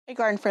Hey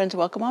garden friends,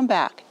 welcome on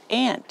back.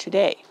 And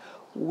today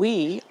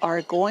we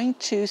are going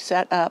to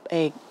set up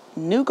a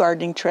new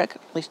gardening trick,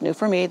 at least new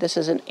for me. This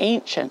is an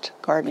ancient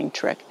gardening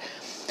trick,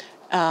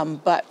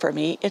 but for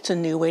me it's a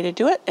new way to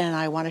do it and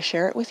I want to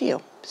share it with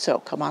you. So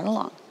come on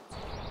along.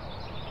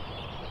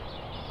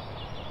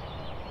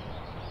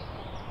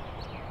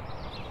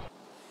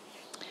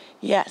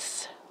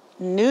 Yes,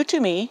 new to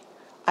me.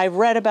 I've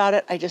read about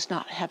it, I just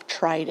not have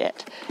tried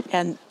it.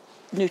 And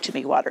new to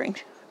me watering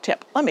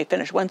tip. Let me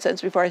finish one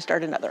sentence before I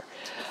start another.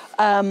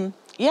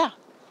 Yeah,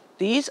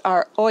 these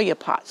are Olla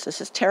pots. This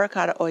is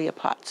terracotta Olla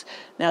pots.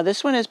 Now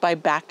this one is by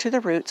Back to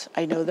the Roots.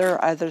 I know there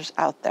are others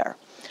out there.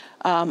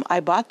 I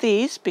bought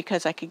these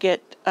because I could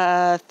get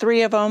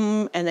 3 of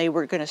them and they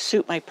were going to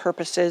suit my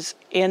purposes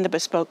in the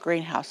bespoke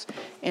greenhouse.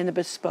 In the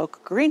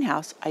bespoke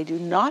greenhouse, I do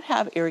not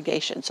have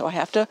irrigation, so I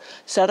have to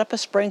set up a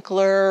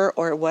sprinkler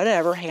or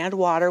whatever, hand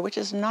water, which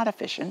is not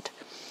efficient.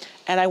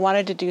 And I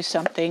wanted to do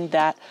something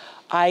that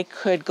I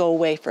could go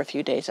away for a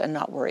few days and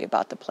not worry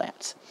about the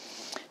plants.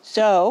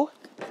 So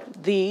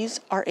these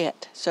are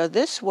it. So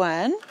this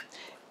one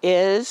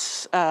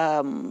is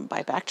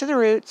by Back to the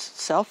Roots,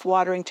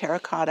 self-watering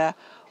terracotta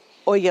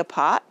Olla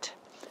pot.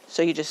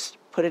 So you just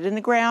put it in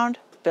the ground,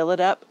 fill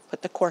it up,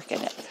 put the cork in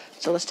it.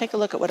 So let's take a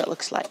look at what it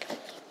looks like.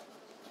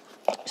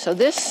 So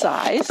this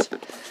size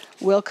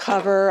will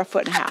cover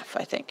 1.5 feet,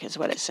 I think is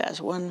what it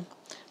says.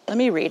 Let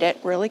me read it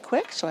really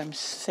quick so I'm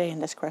saying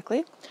this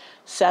correctly.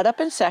 Set up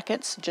in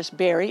seconds, just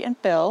bury and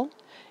fill.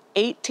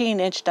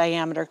 18-inch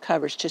diameter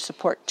covers to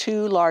support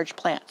 2 large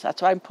plants.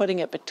 That's why I'm putting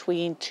it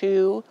between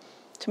 2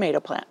 tomato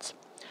plants.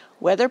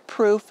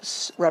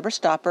 Weatherproof rubber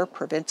stopper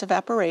prevents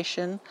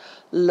evaporation.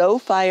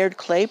 Low-fired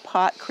clay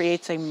pot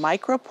creates a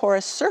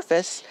microporous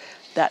surface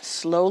that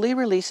slowly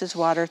releases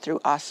water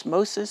through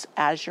osmosis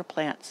as your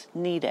plants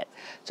need it.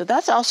 So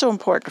that's also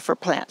important for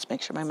plants.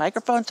 Make sure my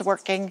microphone's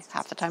working.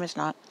 Half the time it's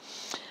not.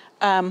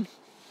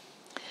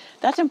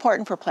 That's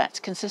important for plants.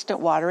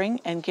 Consistent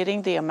watering and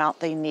getting the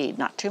amount they need.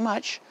 Not too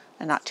much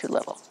and not too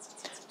little.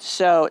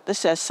 So this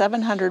says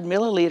 700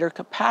 milliliter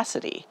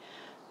capacity.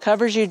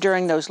 Covers you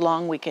during those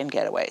long weekend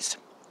getaways.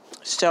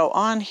 So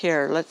on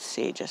here, let's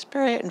see, just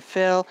bury it and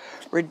fill.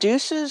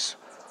 Reduces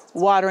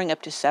watering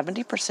up to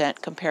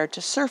 70% compared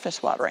to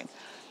surface watering.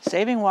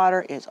 Saving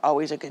water is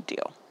always a good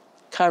deal.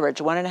 Coverage,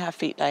 1.5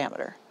 feet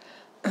diameter.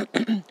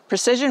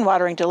 Precision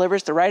watering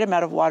delivers the right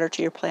amount of water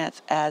to your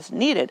plants as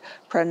needed.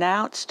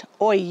 Pronounced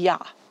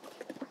Olla.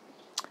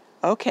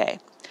 Okay.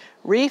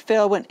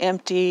 Refill when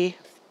empty,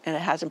 and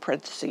it has in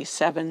parentheses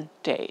 7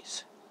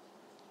 days.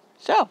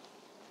 So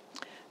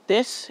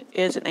this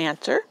is an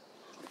answer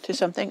to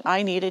something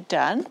I needed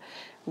done.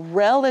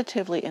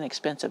 Relatively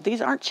inexpensive.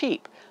 These aren't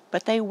cheap,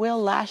 but they will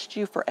last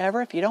you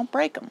forever if you don't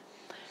break them.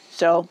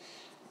 So,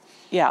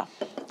 yeah.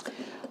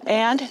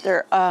 And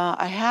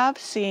I have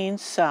seen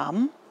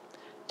some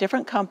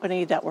different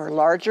company that were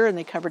larger and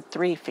they covered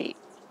 3 feet.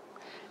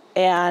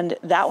 And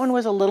that one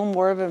was a little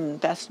more of an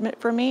investment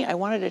for me. I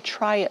wanted to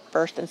try it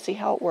first and see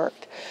how it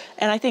worked.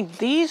 And I think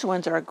these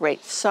ones are a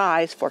great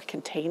size for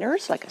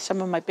containers, like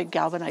some of my big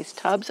galvanized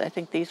tubs. I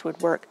think these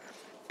would work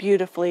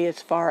beautifully as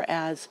far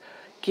as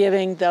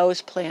giving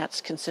those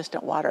plants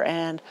consistent water.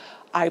 And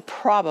I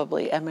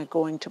probably am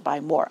going to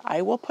buy more.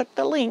 I will put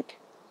the link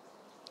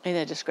in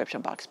the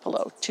description box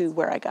below to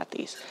where I got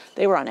these.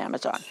 They were on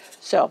Amazon.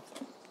 So,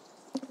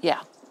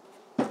 yeah,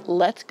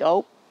 let's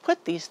go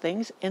put these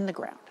things in the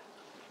ground.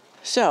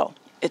 So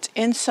it's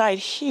inside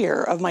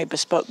here of my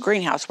bespoke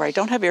greenhouse where I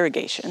don't have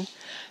irrigation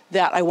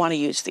that I want to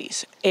use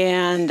these.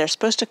 And they're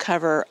supposed to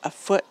cover 1.5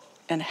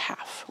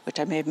 feet, which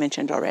I may have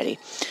mentioned already.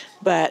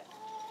 But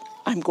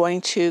I'm going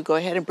to go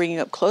ahead and bring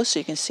you up close so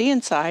you can see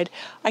inside.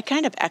 I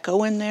kind of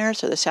echo in there,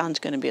 so the sound's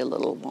going to be a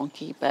little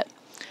wonky. But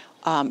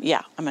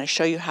yeah, I'm going to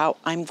show you how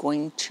I'm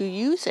going to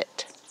use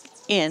it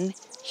in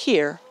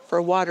here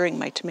for watering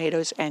my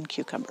tomatoes and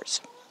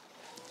cucumbers.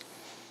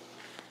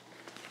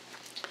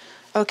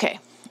 Okay.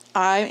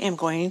 I am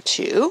going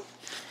to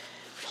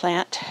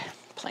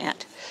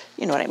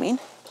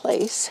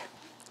place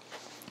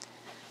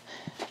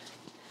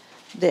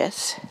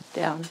this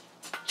down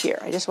here.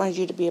 I just wanted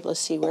you to be able to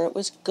see where it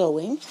was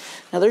going.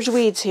 Now there's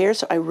weeds here,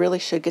 so I really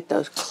should get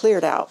those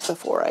cleared out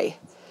before I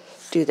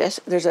do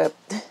this. There's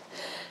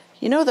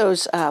you know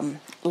those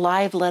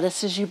live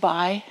lettuces you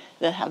buy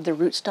that have the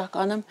rootstock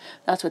on them?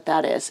 That's what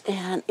that is,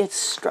 and it's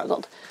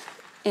struggled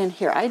in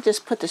here. I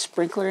just put the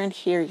sprinkler in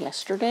here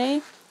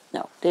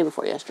day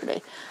before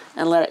yesterday,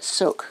 and let it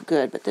soak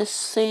good. But this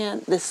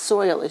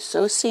soil is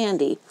so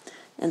sandy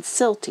and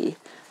silty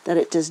that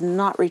it does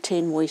not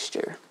retain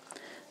moisture.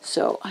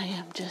 So I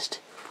am just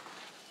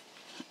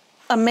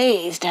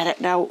amazed at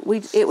it. Now,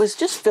 it was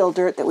just fill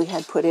dirt that we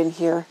had put in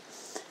here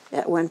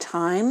at one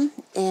time,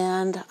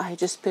 and I've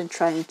just been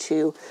trying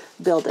to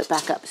build it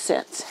back up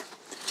since.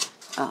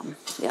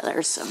 Yeah,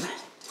 there's some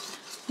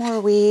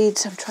more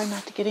weeds. I'm trying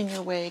not to get in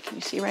your way. Can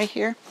you see right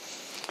here?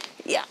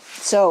 Yeah,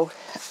 so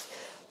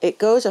it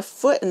goes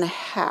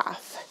 1.5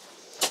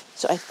 feet.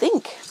 So I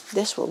think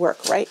this will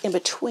work right in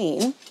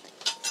between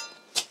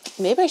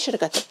Maybe I should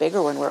have got the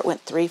bigger one where it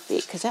went 3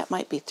 feet, because that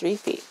might be 3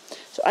 feet.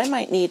 So I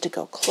might need to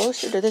go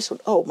closer to this one.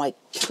 Oh my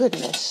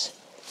goodness.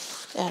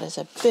 That is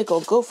a big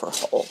old gopher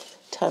hole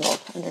tunnel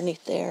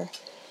underneath there.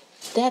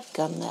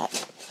 Dadgum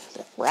that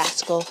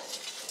rascal.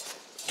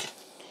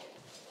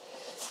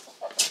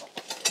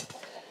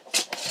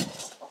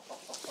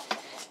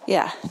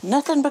 Yeah,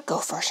 nothing but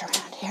gophers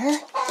around here.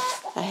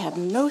 I have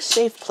no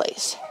safe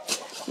place.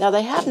 Now,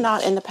 they have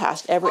not in the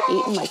past ever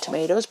eaten my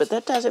tomatoes, but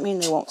that doesn't mean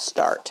they won't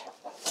start.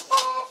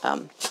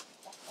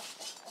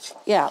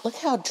 Yeah, look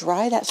how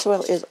dry that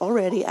soil is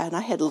already, and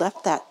I had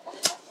left that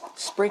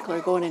sprinkler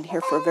going in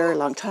here for a very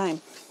long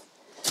time.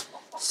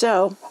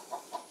 So,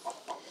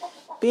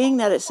 being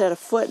that it's at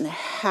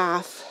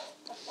 1.5 feet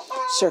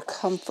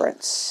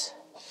circumference,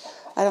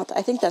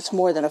 I think that's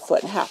more than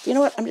 1.5 feet. You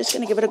know what? I'm just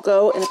going to give it a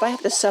go, and if I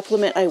have to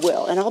supplement, I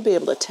will, and I'll be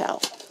able to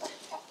tell.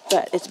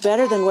 But it's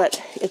better than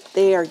what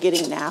they are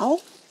getting now.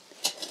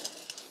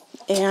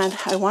 And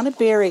I want to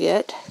bury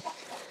it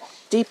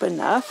deep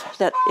enough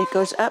that it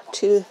goes up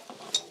to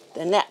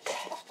the neck.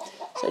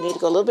 So I need to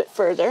go a little bit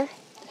further,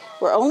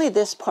 where only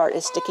this part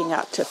is sticking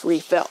out to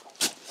refill.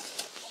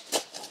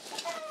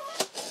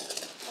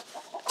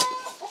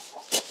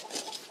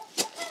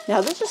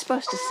 Now this is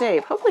supposed to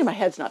save, hopefully my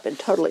head's not been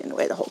totally in the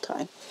way the whole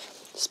time.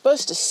 It's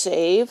supposed to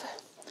save,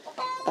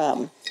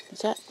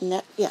 is that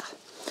net? Yeah.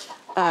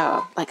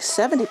 Like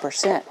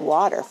 70%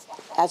 water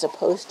as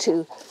opposed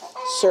to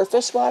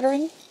surface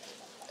watering.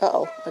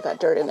 Uh-oh, I got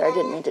dirt in there. I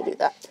didn't mean to do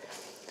that.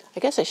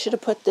 I guess I should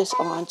have put this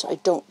on so I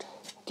don't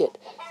get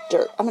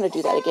dirt. I'm going to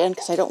do that again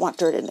because I don't want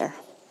dirt in there.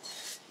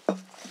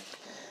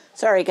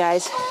 Sorry,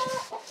 guys.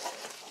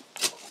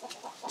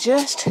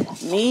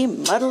 Just me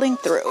muddling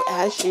through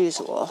as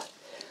usual.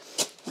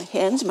 My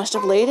hens must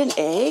have laid an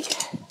egg.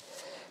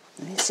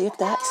 Let me see if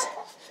that's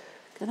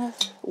going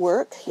to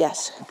work.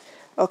 Yes.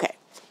 Okay.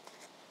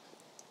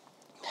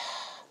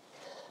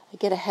 I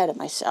get ahead of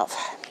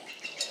myself.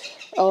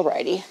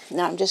 Alrighty,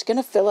 now I'm just going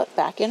to fill it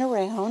back in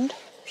around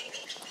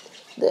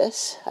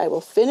this. I will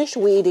finish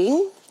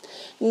weeding.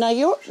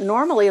 Now,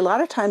 normally, a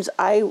lot of times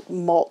I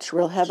mulch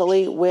real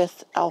heavily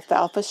with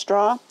alfalfa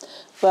straw,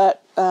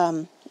 but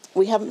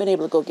we haven't been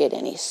able to go get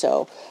any,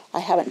 so I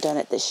haven't done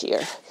it this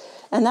year.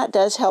 And that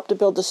does help to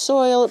build the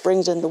soil. It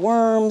brings in the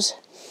worms,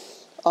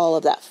 all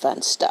of that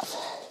fun stuff.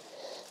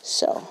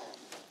 So,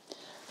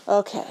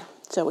 okay,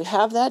 so we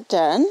have that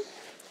done.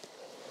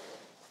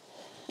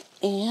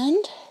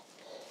 And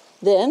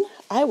then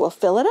I will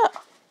fill it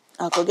up.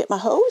 I'll go get my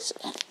hose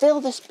and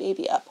fill this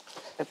baby up.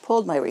 I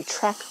pulled my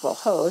retractable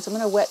hose. I'm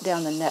going to wet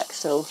down the neck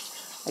so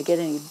I get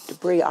any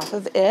debris off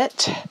of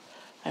it.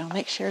 I'll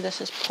make sure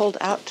this is pulled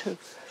out to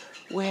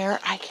where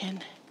I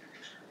can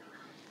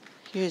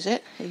use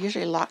it. It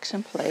usually locks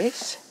in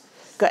place.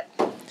 Good.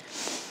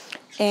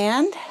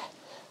 And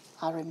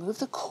I'll remove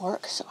the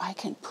cork so I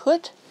can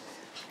put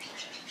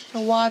the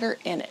water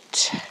in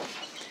it.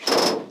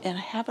 And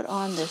I have it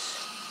on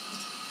this.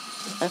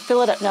 I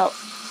fill it up. No,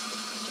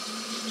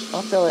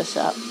 I'll fill this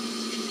up.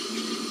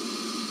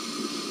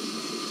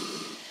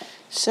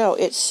 So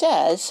it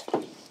says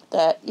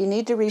that you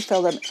need to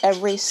refill them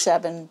every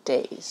 7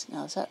 days.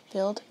 Now, is that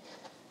filled?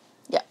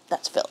 Yeah,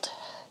 that's filled.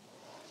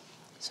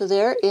 So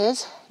there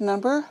is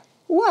number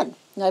 1.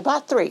 Now, I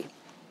bought 3.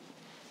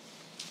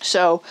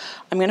 So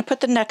I'm going to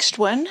put the next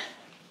one,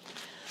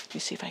 let me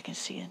see if I can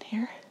see in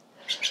here,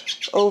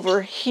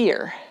 over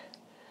here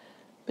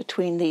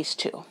between these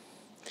two.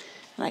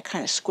 And I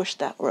kind of squished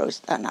that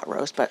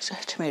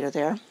tomato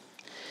there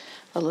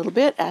a little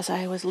bit as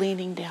I was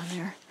leaning down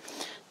there.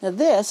 Now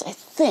this, I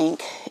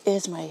think,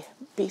 is my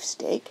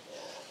beefsteak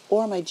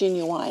or my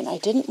genuine. I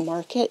didn't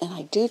mark it, and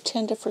I do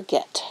tend to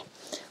forget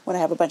when I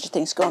have a bunch of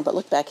things going. But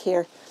look back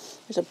here.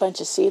 There's a bunch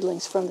of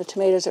seedlings from the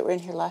tomatoes that were in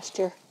here last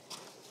year.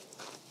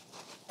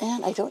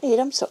 And I don't need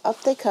them, so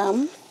up they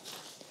come.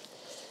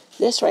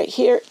 This right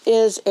here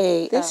is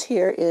a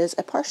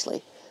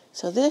parsley.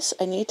 So this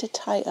I need to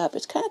tie up.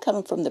 It's kind of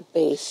coming from the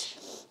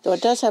base. Though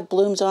it does have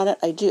blooms on it,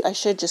 I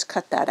should just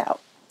cut that out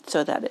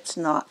so that it's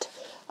not,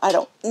 I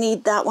don't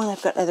need that one.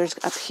 I've got others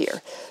up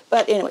here.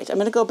 But anyways, I'm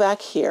going to go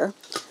back here.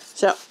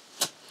 So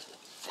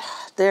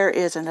there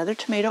is another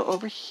tomato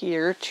over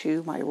here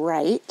to my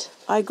right.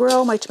 I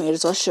grow my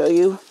tomatoes. I'll show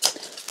you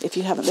if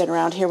you haven't been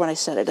around here when I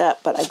set it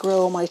up. But I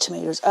grow my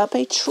tomatoes up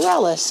a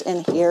trellis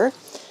in here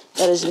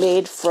that is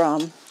made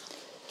from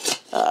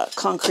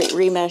concrete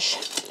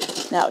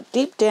remesh. Now,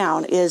 deep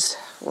down is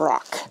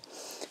rock,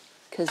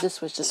 because this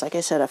was just, like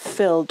I said, a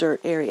filled dirt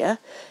area.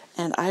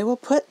 And I will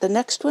put the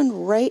next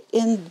one right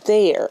in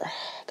there.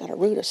 Got a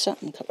root of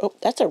something. Oh,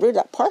 that's a root of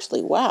that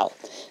parsley. Wow,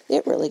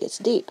 it really gets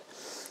deep.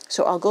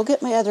 So I'll go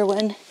get my other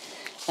one,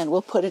 and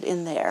we'll put it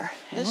in there.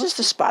 This is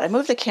the spot. I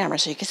moved the camera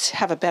so you can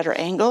have a better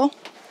angle.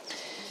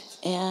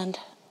 And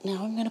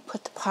now I'm going to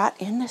put the pot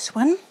in this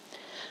one.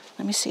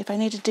 Let me see if I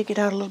need to dig it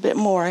out a little bit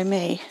more. I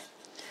may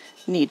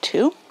need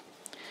to.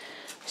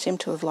 I seem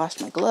to have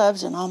lost my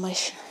gloves and all my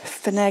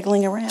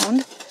finagling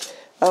around.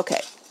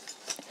 Okay,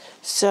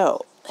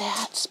 so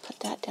let's put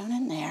that down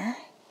in there.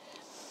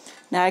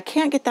 Now I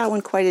can't get that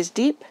one quite as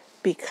deep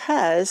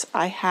because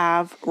I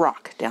have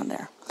rock down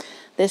there.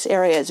 This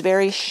area is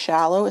very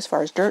shallow as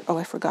far as dirt. Oh,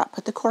 I forgot,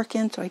 put the cork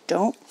in so I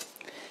don't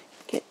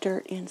get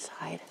dirt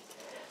inside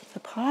the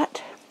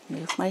pot.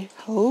 Move my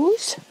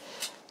hose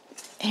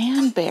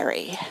and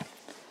bury.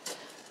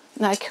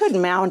 Now I could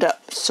mound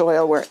up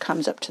soil where it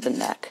comes up to the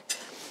neck,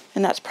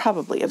 and that's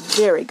probably a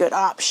very good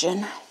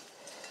option.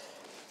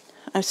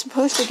 I'm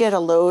supposed to get a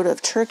load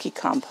of turkey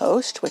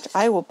compost, which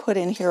I will put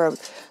in here, a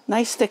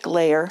nice thick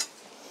layer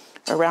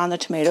around the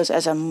tomatoes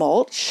as a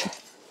mulch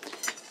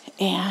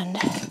and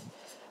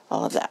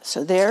all of that.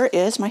 So there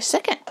is my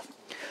second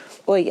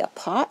Olla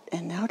pot,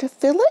 and now to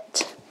fill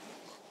it.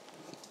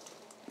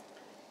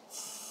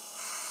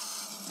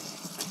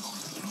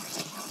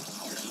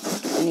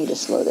 I need to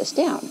slow this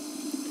down.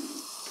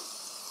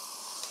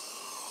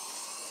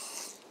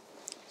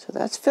 So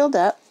that's filled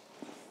up,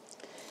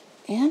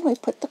 and we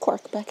put the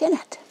cork back in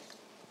it.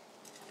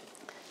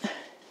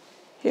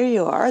 Here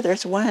you are.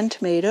 There's one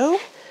tomato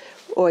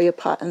Olla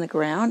pot in the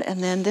ground,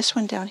 and then this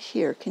one down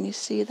here. Can you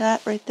see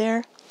that right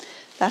there?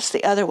 That's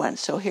the other one.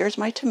 So here's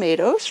my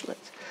tomatoes.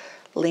 Let's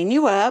lean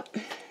you up.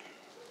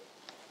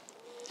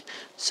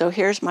 So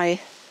here's my,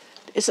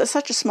 it's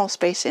such a small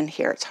space in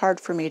here. It's hard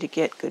for me to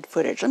get good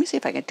footage. Let me see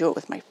if I can do it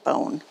with my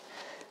phone.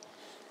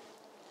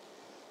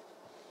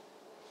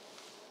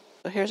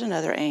 So here's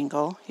another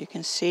angle. You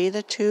can see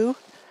the two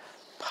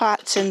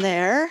pots in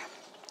there.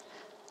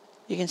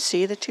 You can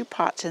see the two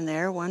pots in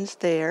there. One's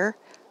there,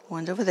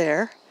 one's over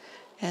there.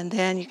 And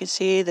then you can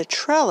see the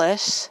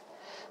trellis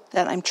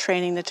that I'm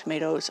training the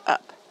tomatoes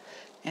up.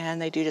 And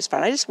they do just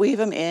fine. I just weave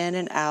them in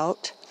and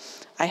out.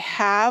 I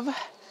have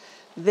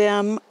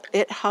them,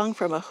 it hung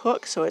from a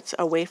hook so it's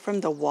away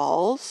from the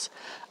walls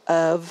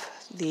of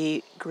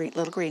the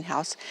little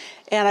greenhouse.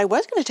 And I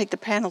was going to take the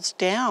panels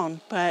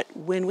down, but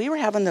when we were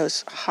having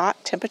those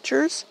hot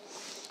temperatures,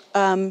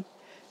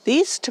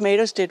 these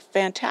tomatoes did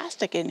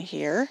fantastic in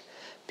here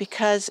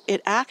because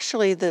it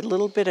actually, the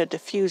little bit of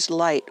diffused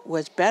light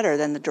was better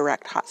than the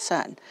direct hot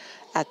sun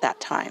at that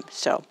time.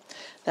 So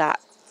that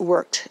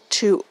worked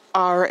to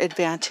our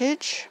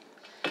advantage.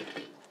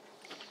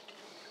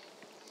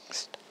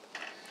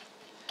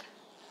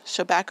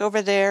 So back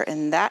over there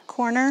in that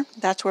corner,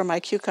 that's where my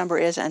cucumber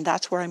is, and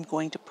that's where I'm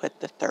going to put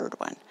the third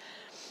one.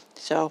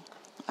 So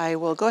I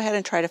will go ahead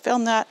and try to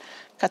film that,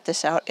 cut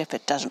this out if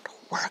it doesn't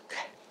work.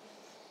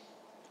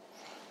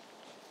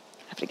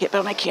 I have to get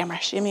by my camera,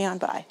 shimmy on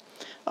by.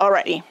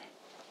 Alrighty.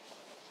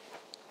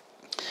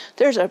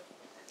 There's a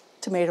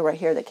tomato right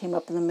here that came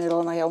up in the middle,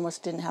 and I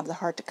almost didn't have the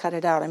heart to cut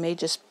it out. I may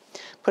just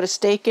put a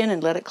stake in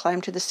and let it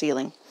climb to the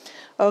ceiling.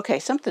 Okay,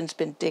 something's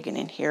been digging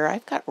in here.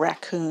 I've got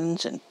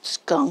raccoons and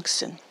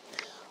skunks and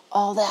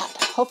all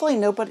that. Hopefully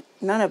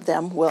none of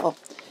them will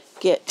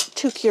get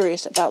too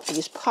curious about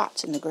these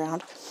pots in the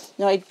ground.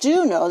 Now I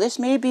do know this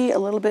may be a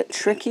little bit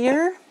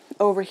trickier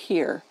over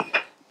here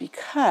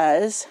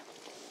because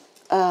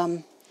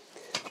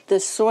the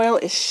soil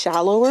is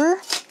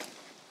shallower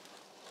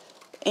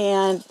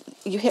and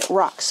you hit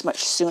rocks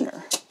much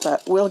sooner,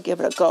 but we'll give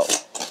it a go.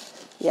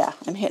 Yeah,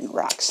 I'm hitting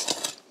rocks.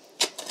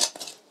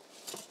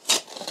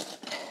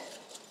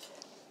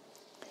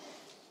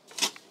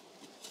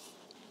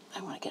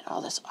 I want to get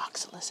all this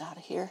oxalis out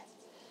of here.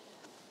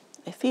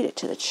 I feed it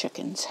to the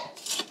chickens.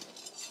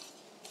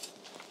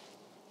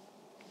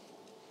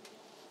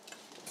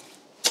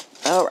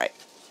 All right.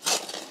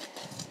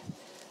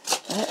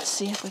 Let's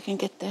see if we can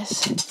get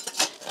this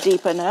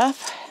deep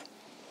enough.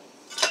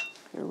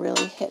 We're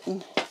really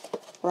hitting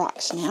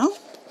rocks now.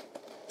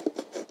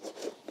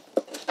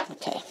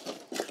 Okay.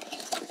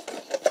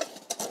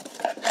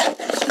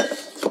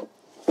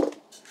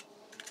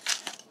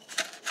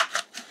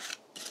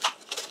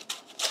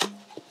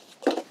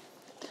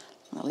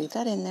 I'll leave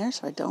that in there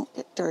so I don't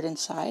get dirt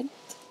inside.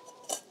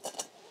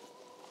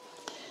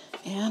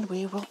 And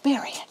we will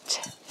bury it.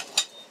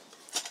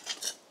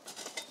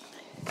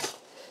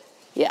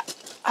 Yeah,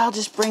 I'll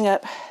just bring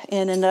up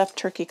in enough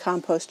turkey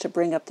compost to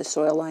bring up the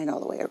soil line all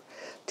the way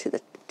to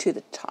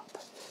the top,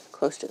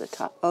 close to the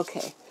top.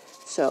 Okay,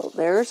 so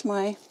there's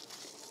my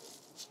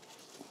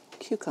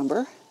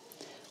cucumber,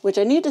 which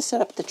I need to set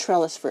up the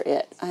trellis for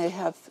it. I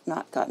have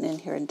not gotten in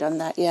here and done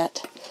that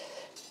yet,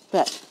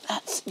 but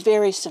that's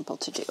very simple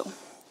to do.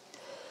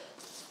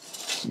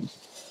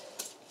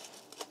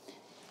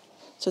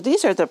 So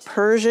these are the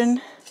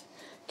Persian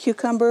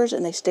cucumbers,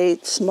 and they stay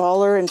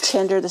smaller and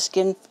tender. The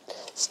skin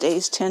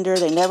stays tender.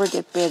 They never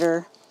get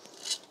bitter.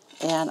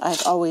 And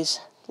I've always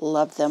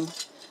loved them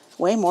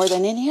way more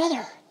than any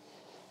other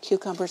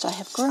cucumbers I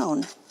have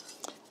grown.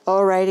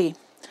 Alrighty.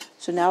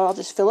 So now I'll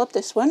just fill up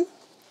this one,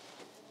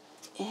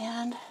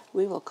 and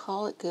we will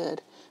call it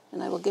good.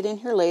 And I will get in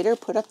here later,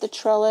 put up the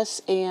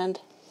trellis, and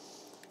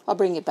I'll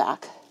bring you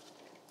back.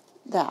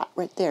 That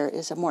right there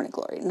is a morning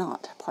glory,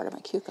 not part of my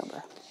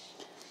cucumber.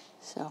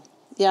 So,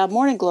 yeah,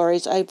 morning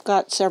glories, I've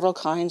got several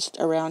kinds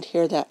around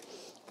here that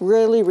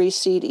really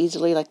reseed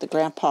easily, like the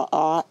Grandpa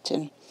Ott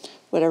and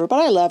whatever.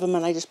 But I love them,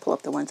 and I just pull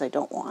up the ones I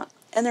don't want.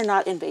 And they're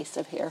not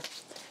invasive here.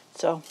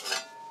 So,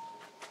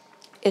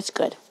 it's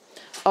good.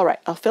 All right,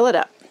 I'll fill it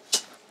up.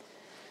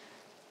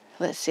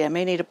 Let's see, I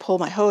may need to pull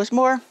my hose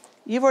more.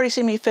 You've already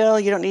seen me fill.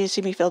 You don't need to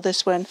see me fill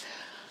this one.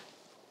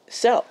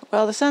 So,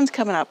 well, the sun's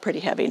coming out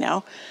pretty heavy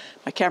now.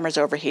 My camera's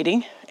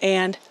overheating,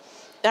 and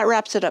that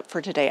wraps it up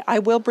for today. I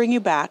will bring you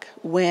back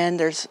when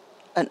there's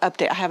an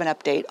update. I have an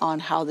update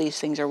on how these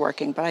things are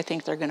working, but I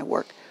think they're going to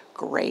work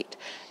great.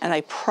 And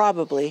I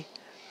probably,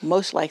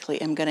 most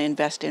likely, am going to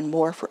invest in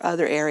more for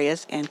other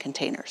areas and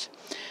containers.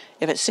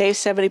 If it saves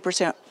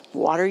 70%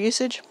 water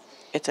usage,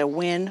 it's a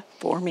win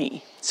for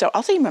me. So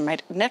I'll see you in my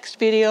next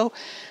video.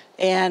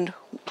 And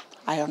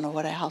I don't know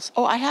what else.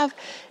 Oh, I have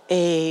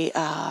a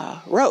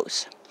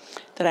rose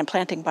that I'm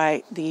planting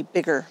by the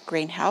bigger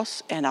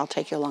greenhouse, and I'll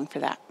take you along for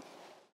that.